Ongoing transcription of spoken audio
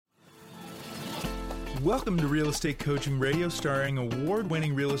Welcome to Real Estate Coaching Radio, starring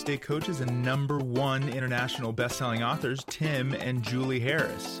award-winning real estate coaches and #1 international best-selling authors, Tim and Julie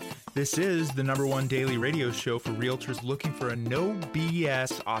Harris. This is the #1 daily radio show for realtors looking for a no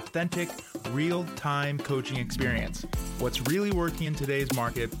BS, authentic, real-time coaching experience. What's really working in today's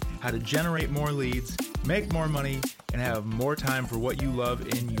market, how to generate more leads, make more money, and have more time for what you love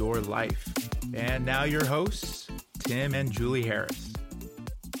in your life. And now your hosts, Tim and Julie Harris.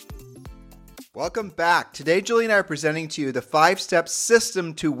 Welcome back. Today, Julie and I are presenting to you the 5-step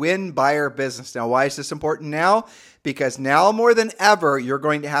system to win buyer business. Now, why is this important now? Because now more than ever, you're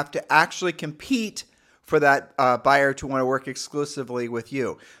going to have to actually compete for that buyer to want to work exclusively with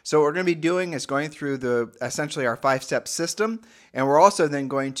you. So what we're going to be doing is going through essentially our 5-step system, and we're also then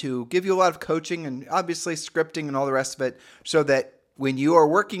going to give you a lot of coaching and obviously scripting and all the rest of it so that when you are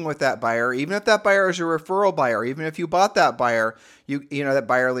working with that buyer, even if that buyer is a referral buyer, even if you bought that buyer, you know that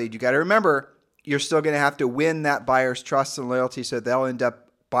buyer lead, you got to remember, you're still going to have to win that buyer's trust and loyalty so they'll end up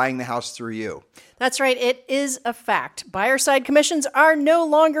buying the house through you. That's right. It is a fact. Buyer side commissions are no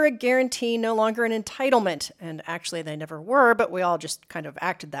longer a guarantee, no longer an entitlement. And actually, they never were, but we all just kind of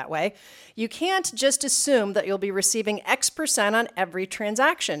acted that way. You can't just assume that you'll be receiving X% on every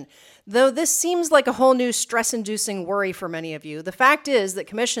transaction. Though this seems like a whole new stress-inducing worry for many of you, the fact is that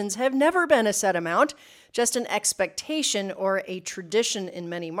commissions have never been a set amount, just an expectation or a tradition in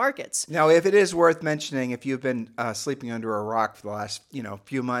many markets. Now, if it is worth mentioning, if you've been sleeping under a rock for the last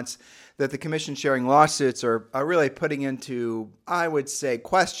few months, that the commission sharing lawsuits are really putting into, I would say,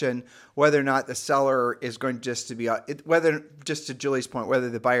 question whether or not the seller is going just to be, just to Julie's point, whether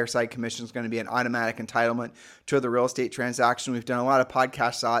the buyer side commission is going to be an automatic entitlement to the real estate transaction. We've done a lot of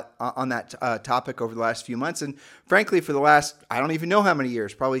podcasts on that topic over the last few months. And frankly, for the last, I don't even know how many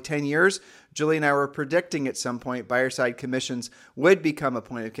years, probably 10 years, Julie and I were predicting at some point buyer side commissions would become a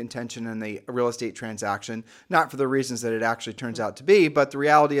point of contention in the real estate transaction, not for the reasons that it actually turns out to be, but the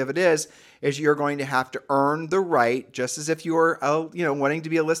reality of it is you're going to have to earn the right, just as if you were wanting to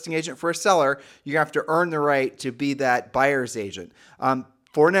be a listing agent for a seller, you have to earn the right to be that buyer's agent.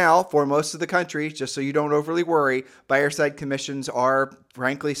 For now, for most of the country, just so you don't overly worry, buyer side commissions are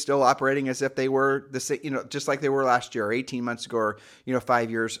frankly still operating as if they were just like they were last year, or 18 months ago, or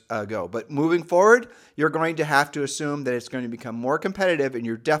 5 years ago. But moving forward, you're going to have to assume that it's going to become more competitive, and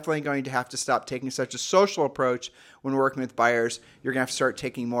you're definitely going to have to stop taking such a social approach when working with buyers. You're going to have to start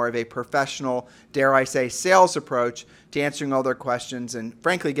taking more of a professional, dare I say, sales approach to answering all their questions and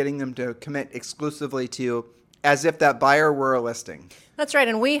frankly getting them to commit exclusively to you as if that buyer were a listing. That's right.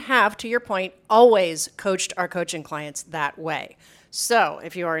 And we have, to your point, always coached our coaching clients that way. So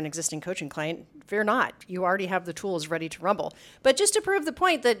if you are an existing coaching client, fear not. You already have the tools ready to rumble. But just to prove the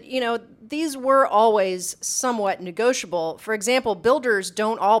point that, these were always somewhat negotiable. For example, builders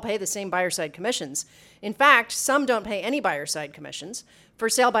don't all pay the same buyer side commissions. In fact, some don't pay any buyer side commissions. For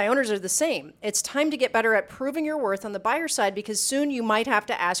sale by owners are the same. It's time to get better at proving your worth on the buyer side because soon you might have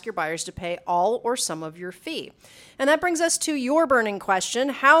to ask your buyers to pay all or some of your fee. And that brings us to your burning question.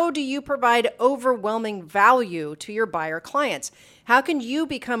 How do you provide overwhelming value to your buyer clients? How can you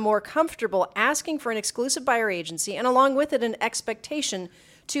become more comfortable asking for an exclusive buyer agency and along with it an expectation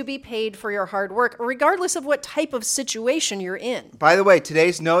to be paid for your hard work, regardless of what type of situation you're in? By the way,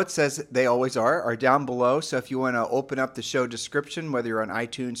 today's notes, as they always are down below. So if you want to open up the show description, whether you're on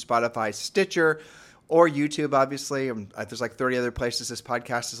iTunes, Spotify, Stitcher, or YouTube, obviously, there's like 30 other places this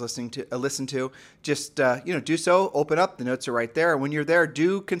podcast is listened to. Just do so. Open up. The notes are right there. And when you're there,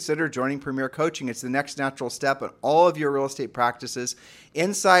 do consider joining Premier Coaching. It's the next natural step in all of your real estate practices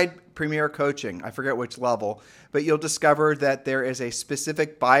inside Premier Coaching. I forget which level, but you'll discover that there is a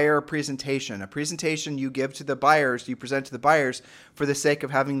specific buyer presentation, a presentation you give to the buyers, you present to the buyers for the sake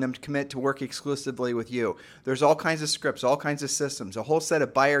of having them commit to work exclusively with you. There's all kinds of scripts, all kinds of systems, a whole set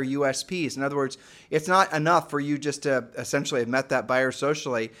of buyer USPs. In other words, it's not enough for you just to essentially have met that buyer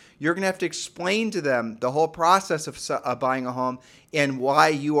socially. You're going to have to explain to them the whole process of buying a home and why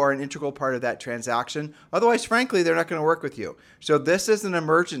you are an integral part of that transaction. Otherwise, frankly, they're not going to work with you. So this is an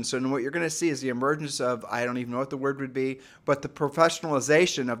emergence. And what you're going to see is the emergence of, I don't even know what the word would be, but the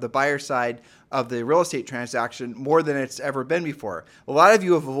professionalization of the buyer side of the real estate transaction more than it's ever been before. A lot of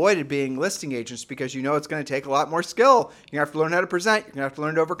you have avoided being listing agents because you know it's going to take a lot more skill. You're going to have to learn how to present. You're going to have to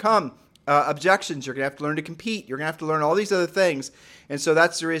learn to overcome objections. You're going to have to learn to compete. You're going to have to learn all these other things. And so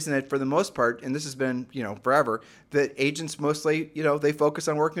that's the reason that for the most part, and this has been, forever, that agents mostly, they focus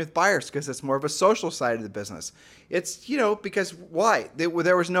on working with buyers because it's more of a social side of the business. It's, because why?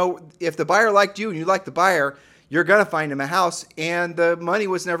 There was no, if the buyer liked you and you liked the buyer, you're going to find him a house. And the money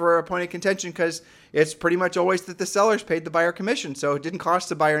was never a point of contention because it's pretty much always that the sellers paid the buyer commission. So it didn't cost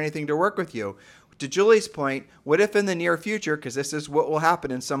the buyer anything to work with you. to Julie's point, what if in the near future, because this is what will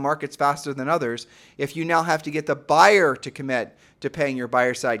happen in some markets faster than others, if you now have to get the buyer to commit to paying your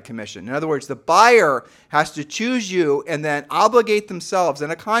buyer side commission? In other words, the buyer has to choose you and then obligate themselves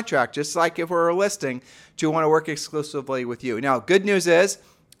in a contract, just like if we're a listing, to want to work exclusively with you. Now, good news is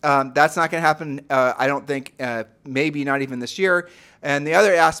that's not going to happen, I don't think, maybe not even this year. And the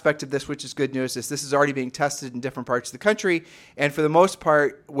other aspect of this, which is good news, is this is already being tested in different parts of the country. And for the most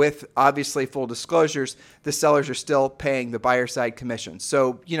part, with obviously full disclosures, the sellers are still paying the buyer side commission.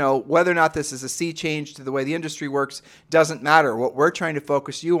 So, whether or not this is a sea change to the way the industry works doesn't matter. What we're trying to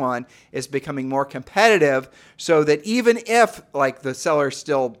focus you on is becoming more competitive so that even if like the seller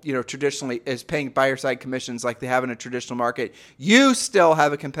still, traditionally is paying buyer side commissions like they have in a traditional market, you still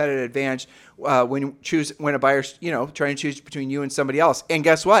have a competitive advantage when a buyer's, trying to choose between you and somebody else. And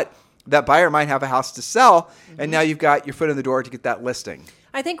guess what? That buyer might have a house to sell, and now you've got your foot in the door to get that listing.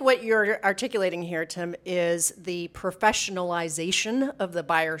 I think what you're articulating here, Tim, is the professionalization of the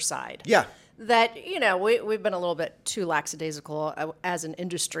buyer side. Yeah. That, we've been a little bit too lackadaisical as an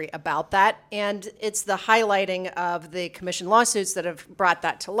industry about that. And it's the highlighting of the commission lawsuits that have brought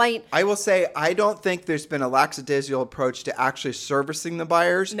that to light. I will say, I don't think there's been a lackadaisical approach to actually servicing the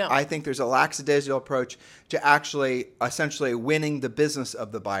buyers. No. I think there's a lackadaisical approach to actually essentially winning the business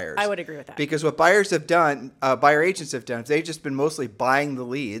of the buyers. I would agree with that. Because what buyers have done, buyer agents have done, they've just been mostly buying the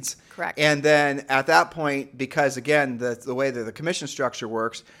leads. Correct. And then at that point, because again, the way that the commission structure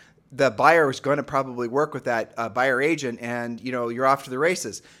works, the buyer is going to probably work with that buyer agent, and you're off to the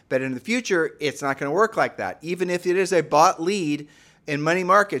races. But in the future, it's not going to work like that. Even if it is a bought lead in money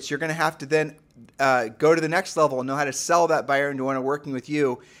markets, you're going to have to then go to the next level and know how to sell that buyer into working with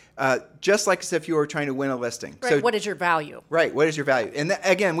you, just like as if you were trying to win a listing. Right. So, what is your value? Right. What is your value? And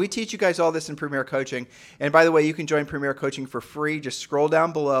again, we teach you guys all this in Premier Coaching. And by the way, you can join Premier Coaching for free. Just scroll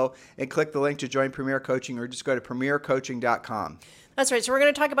down below and click the link to join Premier Coaching, or just go to premiercoaching.com. That's right. So we're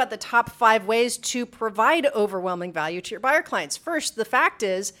going to talk about the top 5 ways to provide overwhelming value to your buyer clients. First, the fact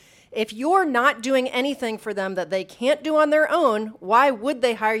is, if you're not doing anything for them that they can't do on their own, why would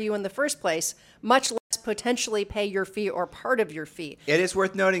they hire you in the first place, much less potentially pay your fee or part of your fee? It is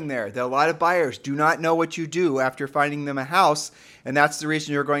worth noting there that a lot of buyers do not know what you do after finding them a house, and that's the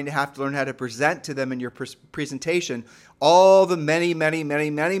reason you're going to have to learn how to present to them in your presentation all the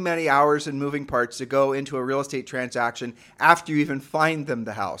many hours and moving parts that go into a real estate transaction after you even find them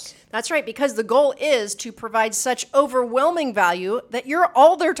the house. That's right, because the goal is to provide such overwhelming value that you're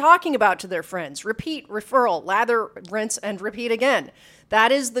all they're talking about to their friends. Repeat, referral, lather, rinse, and repeat again.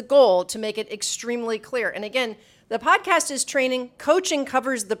 That is the goal, to make it extremely clear. And again, the podcast is training. Coaching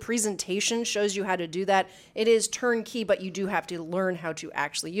covers the presentation, shows you how to do that. It is turnkey, but you do have to learn how to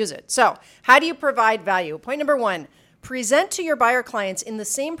actually use it. So, how do you provide value? Point number 1. Present to your buyer clients in the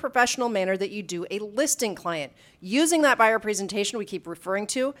same professional manner that you do a listing client, using that buyer presentation we keep referring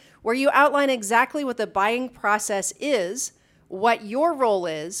to, where you outline exactly what the buying process is, what your role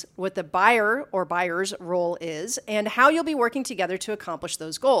is, what the buyer or buyer's role is, and how you'll be working together to accomplish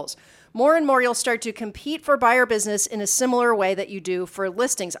those goals. More and more, you'll start to compete for buyer business in a similar way that you do for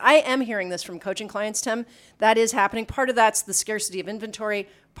listings. I am hearing this from coaching clients, Tim. That is happening. Part of that's the scarcity of inventory.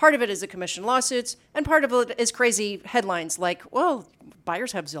 Part of it is the commission lawsuits. And part of it is crazy headlines like, well,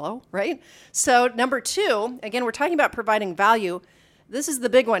 buyers have Zillow, right? So number 2, again, we're talking about providing value. This is the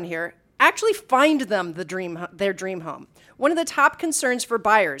big one here. Actually find them their dream home. One of the top concerns for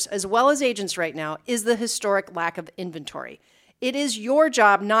buyers, as well as agents right now, is the historic lack of inventory. It is your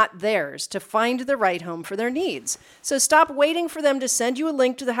job, not theirs, to find the right home for their needs. So stop waiting for them to send you a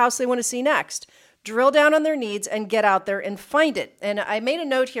link to the house they want to see next. Drill down on their needs and get out there and find it. And I made a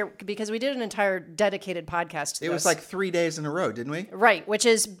note here because we did an entire dedicated podcast to this. It was like 3 days in a row, didn't we? Right, which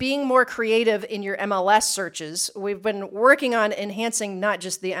is being more creative in your MLS searches. We've been working on enhancing not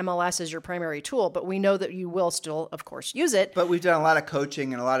just the MLS as your primary tool, but we know that you will still, of course, use it. But we've done a lot of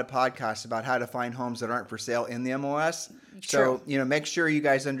coaching and a lot of podcasts about how to find homes that aren't for sale in the MLS. True. So, make sure you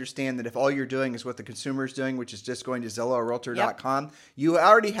guys understand that if all you're doing is what the consumer is doing, which is just going to Zillow or Realtor.com, you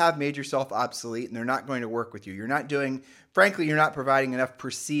already have made yourself obsolete, and they're not going to work with you. You're not providing enough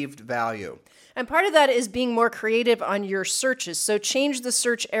perceived value. And part of that is being more creative on your searches. So change the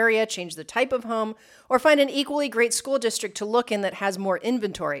search area, change the type of home, or find an equally great school district to look in that has more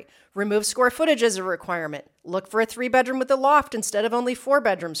inventory. Remove square footage as a requirement. Look for a 3-bedroom with a loft instead of only 4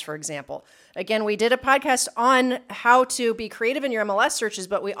 bedrooms, for example. Again, we did a podcast on how to be creative in your MLS searches,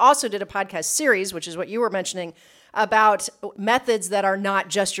 but we also did a podcast series, which is what you were mentioning, about methods that are not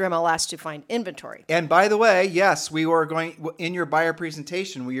just your MLS to find inventory. And by the way, yes, we were going in your buyer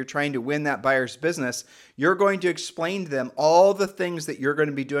presentation where you're trying to win that buyer's business. You're going to explain to them all the things that you're going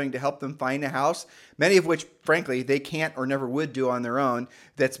to be doing to help them find a house, many of which, frankly, they can't or never would do on their own.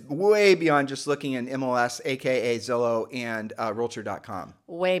 That's way beyond just looking in MLS, aka Zillow and Realtor.com.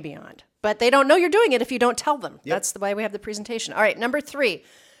 Way beyond. But they don't know you're doing it if you don't tell them. Yep. That's the way we have the presentation. All right, number 3.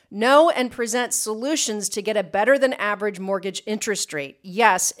 Know and present solutions to get a better than average mortgage interest rate.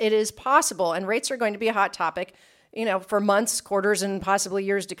 Yes, it is possible, and rates are going to be a hot topic, for months, quarters, and possibly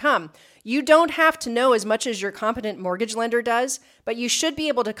years to come. You don't have to know as much as your competent mortgage lender does, but you should be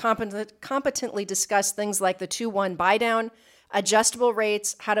able to competently discuss things like the 2-1 buy down, adjustable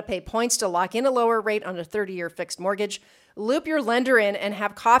rates, how to pay points to lock in a lower rate on a 30-year fixed mortgage. Loop your lender in and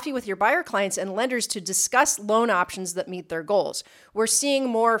have coffee with your buyer clients and lenders to discuss loan options that meet their goals. We're seeing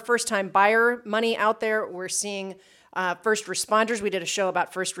more first-time buyer money out there. We're seeing first responders. We did a show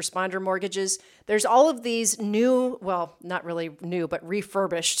about first responder mortgages. There's all of these new, well, not really new, but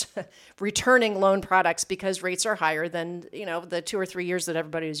refurbished returning loan products because rates are higher than, the 2 or 3 years that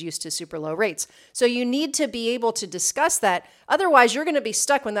everybody is used to super low rates. So you need to be able to discuss that. Otherwise, you're going to be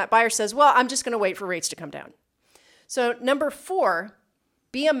stuck when that buyer says, well, I'm just going to wait for rates to come down. So number 4,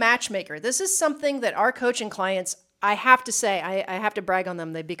 be a matchmaker. This is something that our coaching clients, I have to say, I have to brag on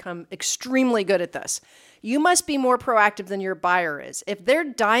them. They've become extremely good at this. You must be more proactive than your buyer is. If they're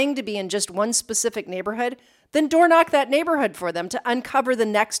dying to be in just one specific neighborhood, then door knock that neighborhood for them to uncover the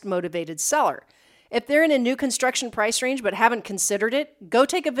next motivated seller. If they're in a new construction price range but haven't considered it, go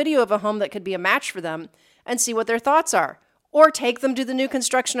take a video of a home that could be a match for them and see what their thoughts are. Or take them to the new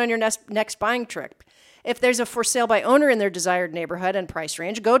construction on your next buying trip. If there's a for sale by owner in their desired neighborhood and price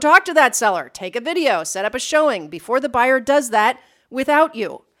range, go talk to that seller. Take a video, set up a showing before the buyer does that without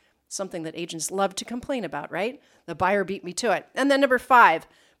you. Something that agents love to complain about, right? The buyer beat me to it. And then number 5,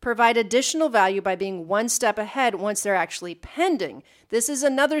 provide additional value by being one step ahead once they're actually pending. This is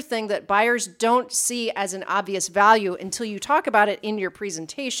another thing that buyers don't see as an obvious value until you talk about it in your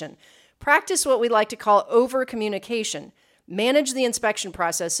presentation. Practice what we like to call over-communication. Manage the inspection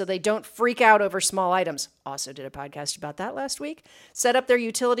process so they don't freak out over small items. Also did a podcast about that last week. Set up their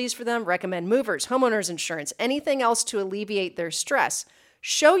utilities for them, recommend movers, homeowners insurance, anything else to alleviate their stress.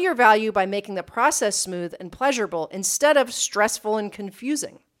 Show your value by making the process smooth and pleasurable instead of stressful and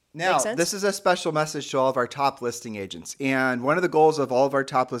confusing. Now, this is a special message to all of our top listing agents. And one of the goals of all of our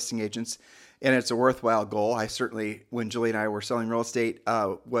top listing agents, and it's a worthwhile goal, I certainly, when Julie and I were selling real estate,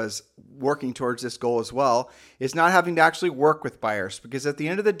 was working towards this goal as well, is not having to actually work with buyers. Because at the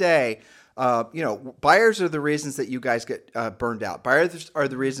end of the day, buyers are the reasons that you guys get burned out. Buyers are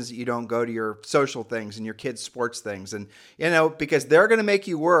the reasons that you don't go to your social things and your kids' sports things. And, because they're going to make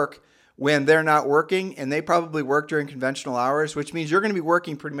you work when they're not working, and they probably work during conventional hours, which means you're going to be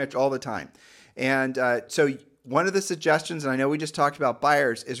working pretty much all the time. And so one of the suggestions, and I know we just talked about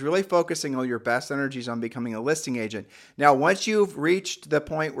buyers, is really focusing all your best energies on becoming a listing agent. Now, once you've reached the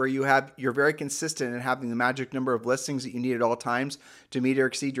point where you're very consistent in having the magic number of listings that you need at all times to meet or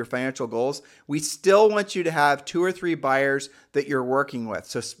exceed your financial goals, we still want you to have 2 or 3 buyers that you're working with.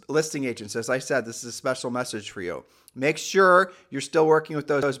 So listing agents, as I said, this is a special message for you. Make sure you're still working with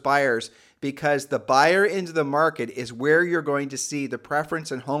those buyers, because the buyer into the market is where you're going to see the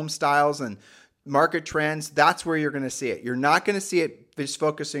preference in home styles and market trends. That's where you're going to see it. You're not going to see it just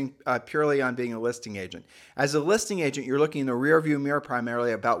focusing purely on being a listing agent. As a listing agent, you're looking in the rearview mirror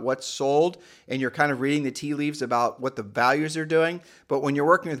primarily about what's sold, and you're kind of reading the tea leaves about what the values are doing. But when you're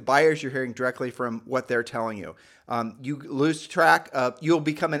working with buyers, you're hearing directly from what they're telling you. You lose track of, you'll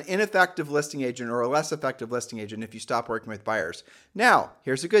become an ineffective listing agent or a less effective listing agent if you stop working with buyers. Now,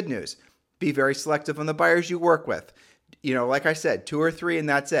 here's the good news. Be very selective on the buyers you work with. Like I said, 2 or 3 and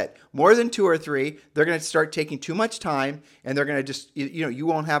that's it. More than 2 or 3, they're going to start taking too much time, and they're going to just, you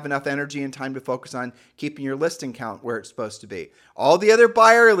won't have enough energy and time to focus on keeping your listing count where it's supposed to be. All the other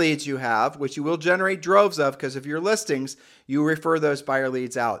buyer leads you have, which you will generate droves of because of your listings, you refer those buyer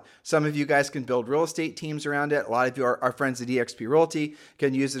leads out. Some of you guys can build real estate teams around it. A lot of you, our friends at eXp Realty,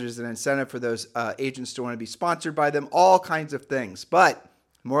 can use it as an incentive for those agents to want to be sponsored by them, all kinds of things. But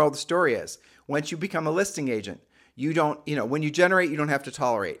moral of the story is, once you become a listing agent, you don't, when you generate, you don't have to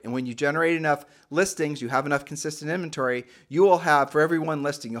tolerate. And when you generate enough listings, you have enough consistent inventory, you will have, for every one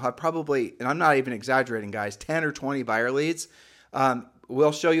listing, you'll have probably, and I'm not even exaggerating, guys, 10 or 20 buyer leads.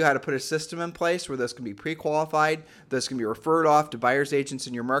 We'll show you how to put a system in place where those can be pre-qualified, those can be referred off to buyers agents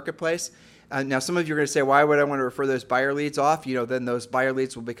in your marketplace. Now, some of you are going to say, why would I want to refer those buyer leads off? Then those buyer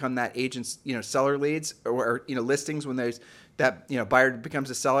leads will become that agent's, seller leads or listings when that that buyer becomes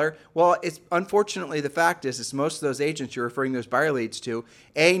a seller. Well, it's unfortunately the fact is most of those agents you're referring those buyer leads to,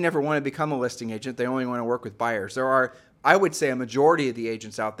 never want to become a listing agent. They only want to work with buyers. There are, I would say, a majority of the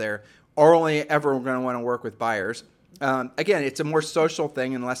agents out there are only ever going to want to work with buyers. Again, it's a more social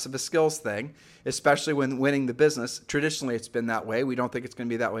thing and less of a skills thing, especially when winning the business. Traditionally, it's been that way. We don't think it's going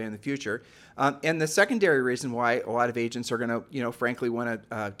to be that way in the future. And the secondary reason why a lot of agents are going to, frankly, want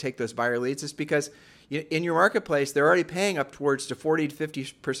to take those buyer leads is because in your marketplace, they're already paying up towards to 40 to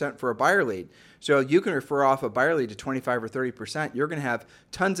 50% for a buyer lead. So you can refer off a buyer lead to 25 or 30%. You're going to have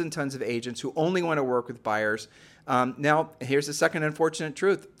tons and tons of agents who only want to work with buyers. Now, here's the second unfortunate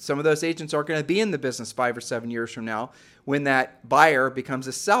truth. Some of those agents are going to be in the business 5 or 7 years from now when that buyer becomes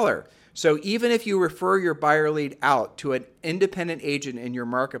a seller. So even if you refer your buyer lead out to an independent agent in your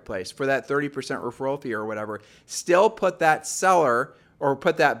marketplace for that 30% referral fee or whatever, still put that seller or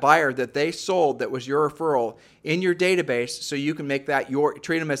put that buyer that they sold that was your referral in your database so you can make that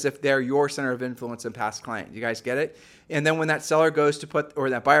treat them as if they're your center of influence and past client. You guys get it? And then when that seller goes to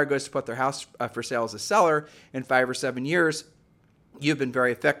that buyer goes to put their house for sale as a seller in 5 or 7 years, you've been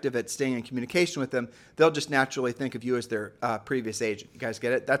very effective at staying in communication with them. They'll just naturally think of you as their previous agent. You guys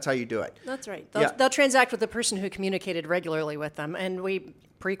get it? That's how you do it. That's right. They'll transact with the person who communicated regularly with them. And we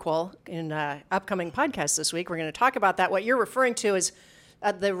prequel in upcoming podcasts this week. We're going to talk about that. What you're referring to is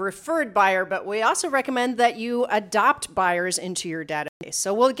the referred buyer, but we also recommend that you adopt buyers into your database.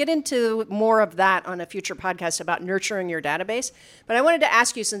 So we'll get into more of that on a future podcast about nurturing your database. But I wanted to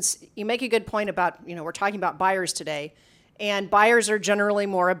ask you, since you make a good point about, we're talking about buyers today, and buyers are generally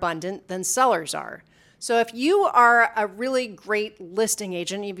more abundant than sellers are. So if you are a really great listing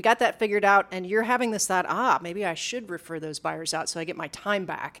agent, you've got that figured out, and you're having this thought, maybe I should refer those buyers out so I get my time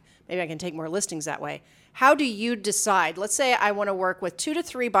back. Maybe I can take more listings that way. How do you decide? Let's say I want to work with 2 to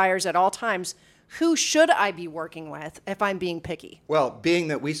 3 buyers at all times. Who should I be working with if I'm being picky? Well, being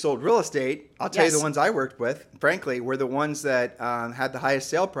that we sold real estate, I'll tell you the ones I worked with, frankly, were the ones that had the highest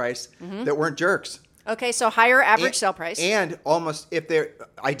sale price that weren't jerks. Okay, so higher average sale price. And almost, if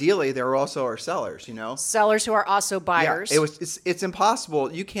ideally, they're also our sellers, Sellers who are also buyers. Yeah, it's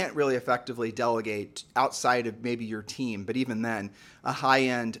impossible. You can't really effectively delegate outside of maybe your team, but even then, a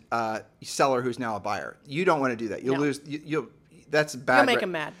high-end seller who's now a buyer. You don't want to do that. You'll lose. That's bad. You'll make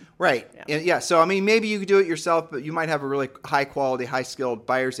them mad. Right. Yeah. So, maybe you could do it yourself, but you might have a really high-quality, high-skilled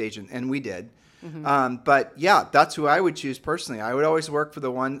buyer's agent, and we did. But yeah, that's who I would choose personally. I would always look for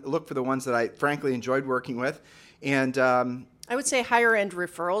the ones that I frankly enjoyed working with. And I would say higher end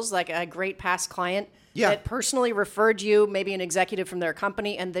referrals, like a great past client that personally referred you, maybe an executive from their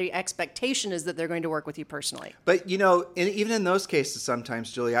company, and the expectation is that they're going to work with you personally. But even in those cases,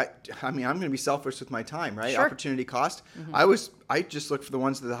 sometimes, Julie, I'm going to be selfish with my time, right? Sure. Opportunity cost. I just look for the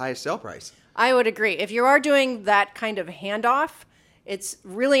ones with the highest sale price. I would agree. If you are doing that kind of handoff, it's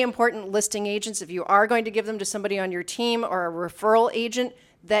really important, listing agents, if you are going to give them to somebody on your team or a referral agent,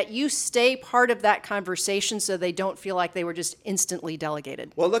 that you stay part of that conversation so they don't feel like they were just instantly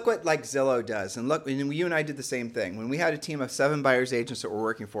delegated. Well, look what Zillow does. And look, you and I did the same thing. When we had a team of 7 buyers agents that were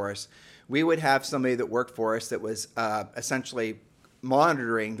working for us, we would have somebody that worked for us that was essentially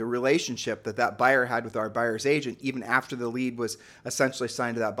monitoring the relationship that buyer had with our buyer's agent even after the lead was essentially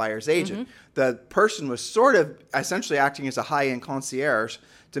signed to that buyer's agent. The person was sort of essentially acting as a high-end concierge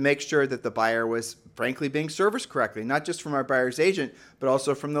to make sure that the buyer was frankly being serviced correctly, not just from our buyer's agent, but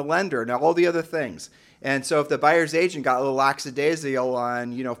also from the lender and all the other things. And so if the buyer's agent got a little lackadaisical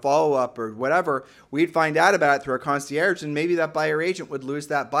on, follow-up or whatever, we'd find out about it through our concierge, and maybe that buyer agent would lose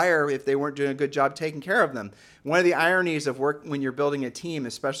that buyer if they weren't doing a good job taking care of them. One of the ironies of work when you're building a team,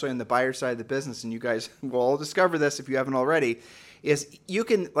 especially on the buyer side of the business, and you guys will all discover this if you haven't already, is you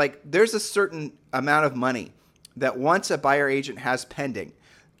can, there's a certain amount of money that once a buyer agent has pending,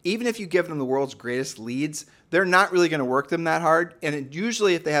 even if you give them the world's greatest leads, they're not really going to work them that hard. And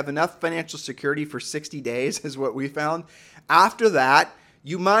usually if they have enough financial security for 60 days is what we found. After that,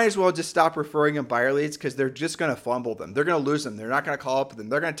 you might as well just stop referring them buyer leads because they're just going to fumble them. They're going to lose them. They're not going to call up with them.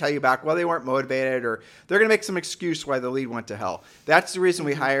 They're going to tell you back, well, they weren't motivated, or they're going to make some excuse why the lead went to hell. That's the reason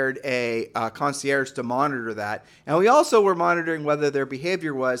we hired a concierge to monitor that. And we also were monitoring whether their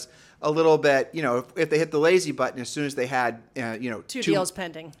behavior was a little bit, if they hit the lazy button as soon as they had, two deals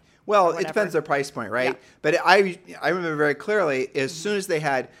pending. Well, it depends their price point, right? Yeah. But I remember very clearly, as soon as they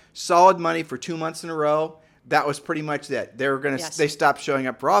had solid money for 2 months in a row, that was pretty much it. They were going to. Yes. They stopped showing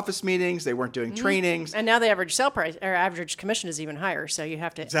up for office meetings. They weren't doing trainings. And now the average sale price or average commission is even higher. So you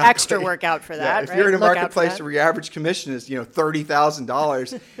have to Exactly. extra work out for that. If right? you're in a Look out for marketplace that. where your average commission is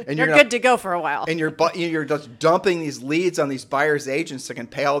 $30,000, and You're good to go for a while. and you're just dumping these leads on these buyers agents that can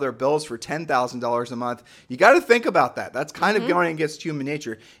pay all their bills for $10,000 a month, you got to think about that. That's kind of going against human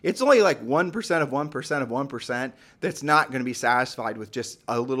nature. It's only like 1% of 1% of 1% that's not going to be satisfied with just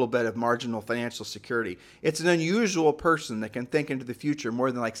a little bit of marginal financial security. It's an unusual person that can think into the future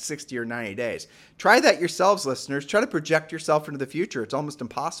more than like 60 or 90 days. Try that yourselves, listeners. Try to project yourself into the future. It's almost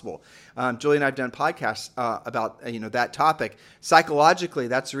impossible. Julie and I have done podcasts about that topic. Psychologically,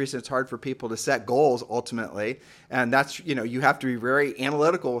 that's the reason it's hard for people to set goals ultimately. And that's, you have to be very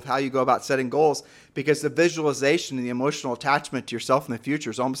analytical with how you go about setting goals, because the visualization and the emotional attachment to yourself in the future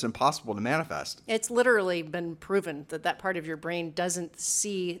is almost impossible to manifest. It's literally been proven that part of your brain doesn't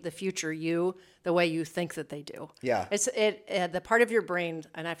see the future you the way you think that they do. Yeah. It's the part of your brain,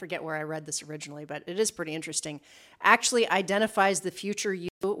 and I forget where I read this originally, but it is pretty interesting, actually identifies the future you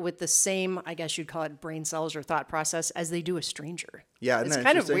with the same, I guess you'd call it brain cells or thought process, as they do a stranger. Yeah, it's isn't that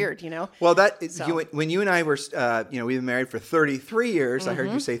kind of interesting? weird, Well, when you and I were, we've been married for 33 years. I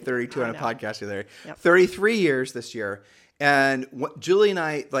heard you say 32 on a podcast the other day. Yep. 33 years this year, and Julie and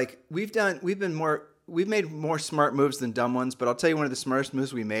I, we've made more smart moves than dumb ones. But I'll tell you, one of the smartest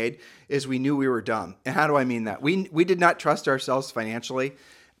moves we made is we knew we were dumb. And how do I mean that? We did not trust ourselves financially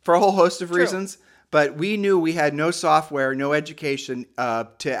for a whole host of reasons. But we knew we had no software, no education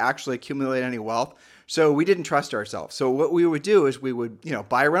to actually accumulate any wealth. So we didn't trust ourselves. So what we would do is we would,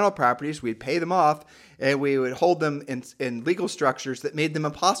 buy rental properties, we'd pay them off, and we would hold them in legal structures that made them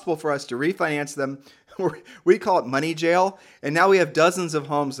impossible for us to refinance them. We call it money jail. And now we have dozens of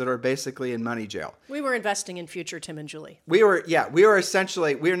homes that are basically in money jail. We were investing in future Tim and Julie. We were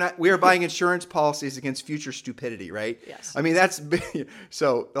essentially, we are buying insurance policies against future stupidity, right? Yes. I mean, that's,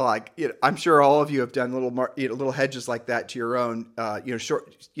 so like, I'm sure all of you have done little hedges like that to your own,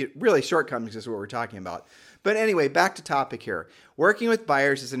 really shortcomings is what we're talking about. But anyway, back to topic here. Working with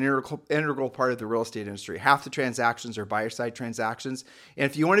buyers is an integral part of the real estate industry. Half the transactions are buyer side transactions. And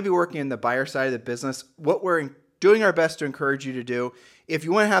if you want to be working in the buyer side of the business, what we're doing our best to encourage you to do, if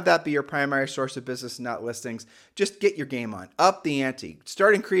you want to have that be your primary source of business, not listings, just get your game on. Up the ante.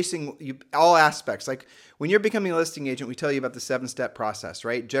 Start increasing all aspects. Like when you're becoming a listing agent, we tell you about the 7-step process,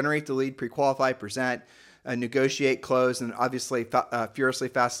 right? Generate the lead, pre-qualify, present, negotiate, close, and obviously furiously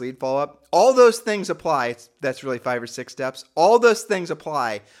fast lead follow-up. All those things apply. That's really 5 or 6 steps. All those things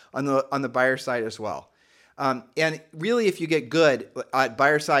apply on the buyer side as well. And really, if you get good at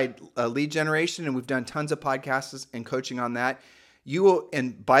buyer side lead generation, and we've done tons of podcasts and coaching on that, you will,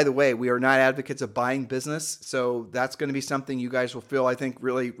 and by the way, we are not advocates of buying business. So that's going to be something you guys will feel, I think,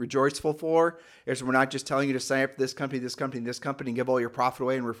 really rejoiceful for, is we're not just telling you to sign up for this company, this company, this company, and give all your profit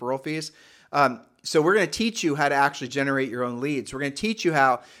away in referral fees. So we're going to teach you how to actually generate your own leads. We're going to teach you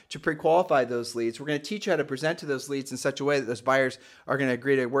how to pre-qualify those leads. We're going to teach you how to present to those leads in such a way that those buyers are going to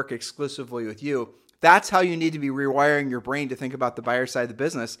agree to work exclusively with you. That's how you need to be rewiring your brain to think about the buyer side of the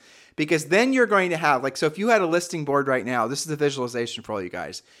business, because then you're going to have, so if you had a listing board right now, this is the visualization for all you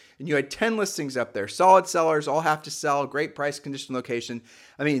guys, and you had 10 listings up there, solid sellers, all have to sell, great price, condition, location.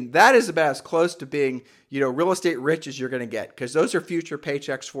 I mean, that is about as close to being, real estate rich as you're going to get, because those are future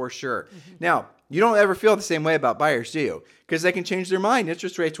paychecks for sure. Mm-hmm. Now, you don't ever feel the same way about buyers, do you? Because they can change their mind.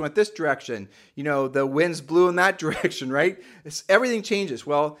 Interest rates went this direction. The winds blew in that direction, right? Everything changes.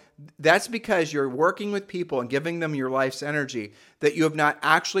 Well, that's because you're working with people and giving them your life's energy that you have not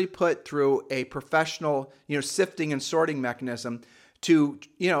actually put through a professional, sifting and sorting mechanism to,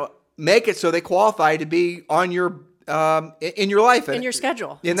 make it so they qualify to be on your, in your life. In your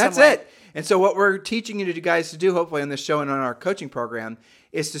schedule. And that's it. And so what we're teaching you guys to do, hopefully on this show and on our coaching program,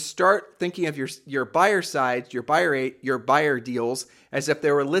 is to start thinking of your buyer side, your buyer deals as if they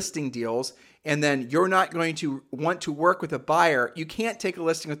were listing deals. And then you're not going to want to work with a buyer. You can't take a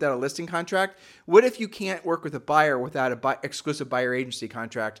listing without a listing contract. What if you can't work with a buyer without an exclusive buyer agency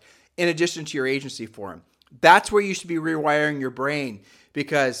contract in addition to your agency form? That's where you should be rewiring your brain,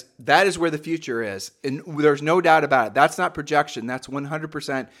 because that is where the future is. And there's no doubt about it. That's not projection. That's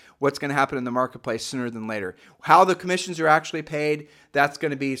 100% what's going to happen in the marketplace sooner than later. How the commissions are actually paid, that's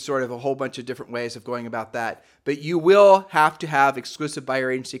going to be sort of a whole bunch of different ways of going about that. But you will have to have exclusive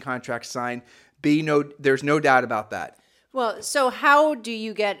buyer agency contracts signed. There's no doubt about that. Well, so how do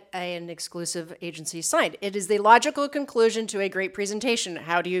you get an exclusive agency signed? It is the logical conclusion to a great presentation.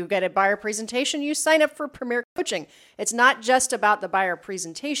 How do you get a buyer presentation? You sign up for Premier Coaching. It's not just about the buyer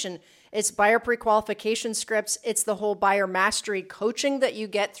presentation. It's buyer pre-qualification scripts. It's the whole buyer mastery coaching that you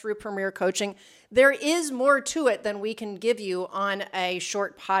get through Premier Coaching. There is more to it than we can give you on a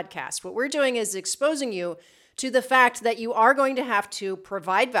short podcast. What we're doing is exposing you to the fact that you are going to have to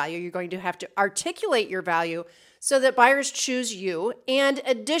provide value. You're going to have to articulate your value so that buyers choose you, and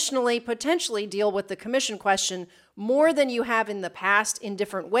additionally, potentially deal with the commission question more than you have in the past in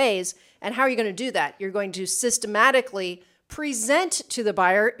different ways. And how are you going to do that? You're going to systematically present to the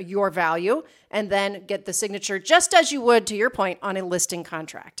buyer your value and then get the signature just as you would, to your point, on a listing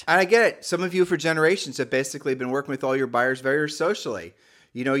contract. And I get it. Some of you for generations have basically been working with all your buyers very socially.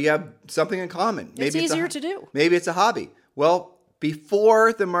 You know, you have something in common. Maybe it's easier to do. Maybe it's a hobby. Well,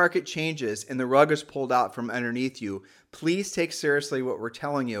 before the market changes and the rug is pulled out from underneath you, please take seriously what we're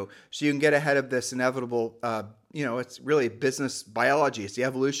telling you so you can get ahead of this inevitable, it's really business biology. It's the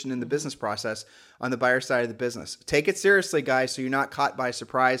evolution in the business process on the buyer side of the business. Take it seriously, guys, so you're not caught by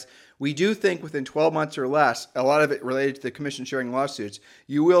surprise. We do think within 12 months or less, a lot of it related to the commission sharing lawsuits,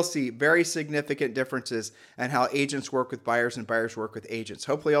 you will see very significant differences in how agents work with buyers and buyers work with agents.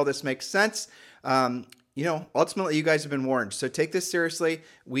 Hopefully all this makes sense. Ultimately, you guys have been warned. So take this seriously.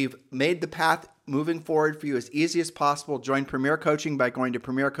 We've made the path moving forward for you as easy as possible. Join Premier Coaching by going to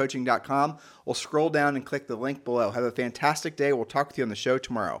premiercoaching.com. We'll scroll down and click the link below. Have a fantastic day. We'll talk with you on the show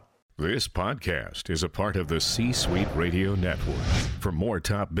tomorrow. This podcast is a part of the C-Suite Radio Network. For more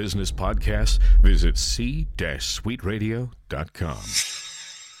top business podcasts, visit c-suiteradio.com.